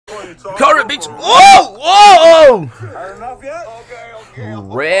Color beats. Whoa! Whoa! Had enough yet? Okay.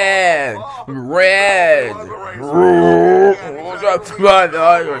 Red.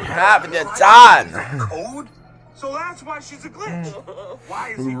 Half the time. Code? So that's why she's a glitch. Why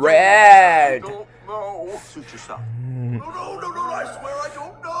is he Red. I don't know. Suit yourself. No, I swear I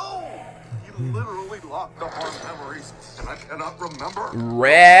don't know. He literally locked up our memories, and I cannot remember.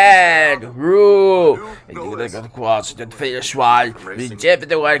 Red. Rule. You look at the quads, the finish one. We did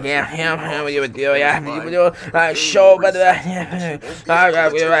the work here. You would do, yeah. You would do. I show, but I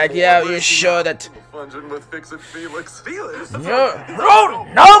got you right here. You show that. With Fix It Felix. Felix? No,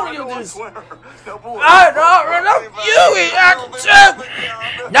 you this. I don't you.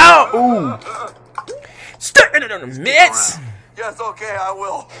 No. Ooh. Stick it on the mitts. Yes, okay, I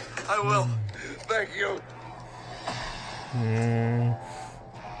will. Thank you.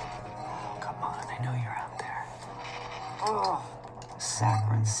 Come on, I know you're out there. Oh,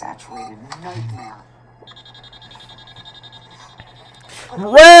 saccharin-saturated nightmare.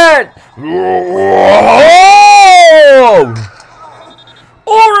 Red!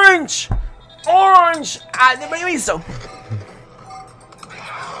 Orange! I never knew so.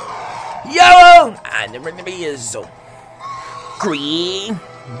 Yellow! I never knew so. Green!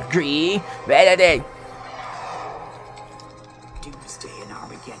 Better than Doomsday and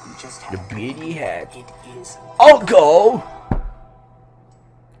Armageddon just the happened. beady head. It is Uncle!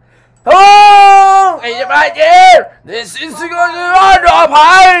 Oh! Hey, right there! This is going on up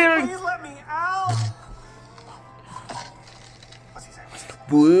high! Please let me out. What's he saying?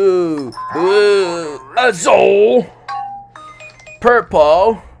 Blue! Azul!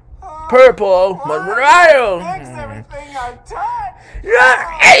 Purple! Mario! Fix everything I touch.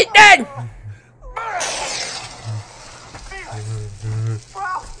 Hey, Dad!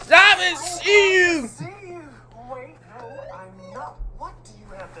 Let me see you! See you. Wait, no, I'm not. What do you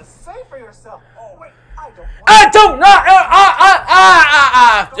have to say for yourself? Oh, wait, I don't know!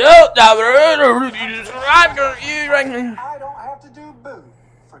 I don't have to do boo.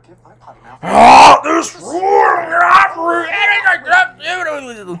 Forgive my potty mouth.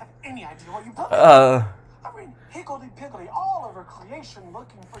 Any idea what you put? I mean, higgledy-piggledy all over creation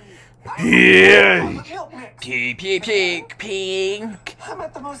looking for you. Pink. I'm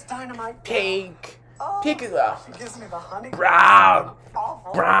at the most dynamite. Pink. Oh, Pink is up. she gives me the honey. Brown.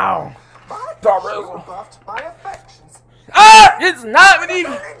 Awful. Brown. But Brown. she buffed my affections. It's not with you.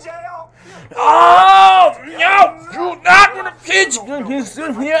 In jail. Oh, no. You're not going to pitch.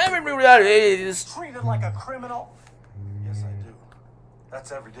 Everybody is. Treated like a criminal. Yes, I do.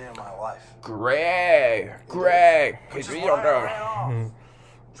 That's every day of my life. Greg. Which is We why don't I know. ran off.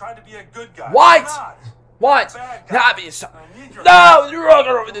 Tried to be a good guy. What? Not. What? Bad guy. Not be so. I need your No, you're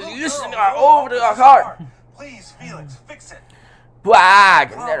over the using over the car. Please, Felix, fix it.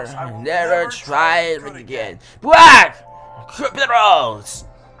 Black. Never try it again. Black. Criminals.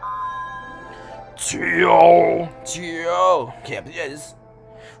 Teal. Can't be this.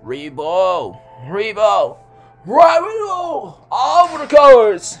 Rebo. All the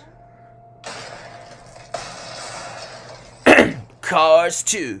colors. Colors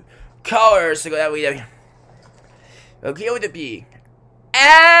 2. Colors to go that way. Okay, with the B.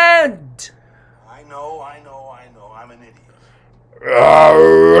 And I know. I'm an idiot.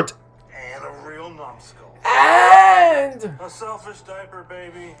 And a real numbskull. And A selfish diaper,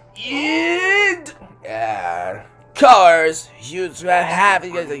 baby. colors you have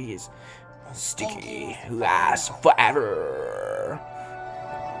these sticky last forever.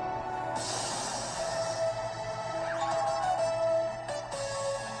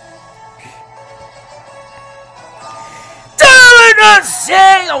 Don't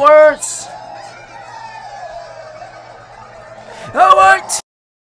say the words.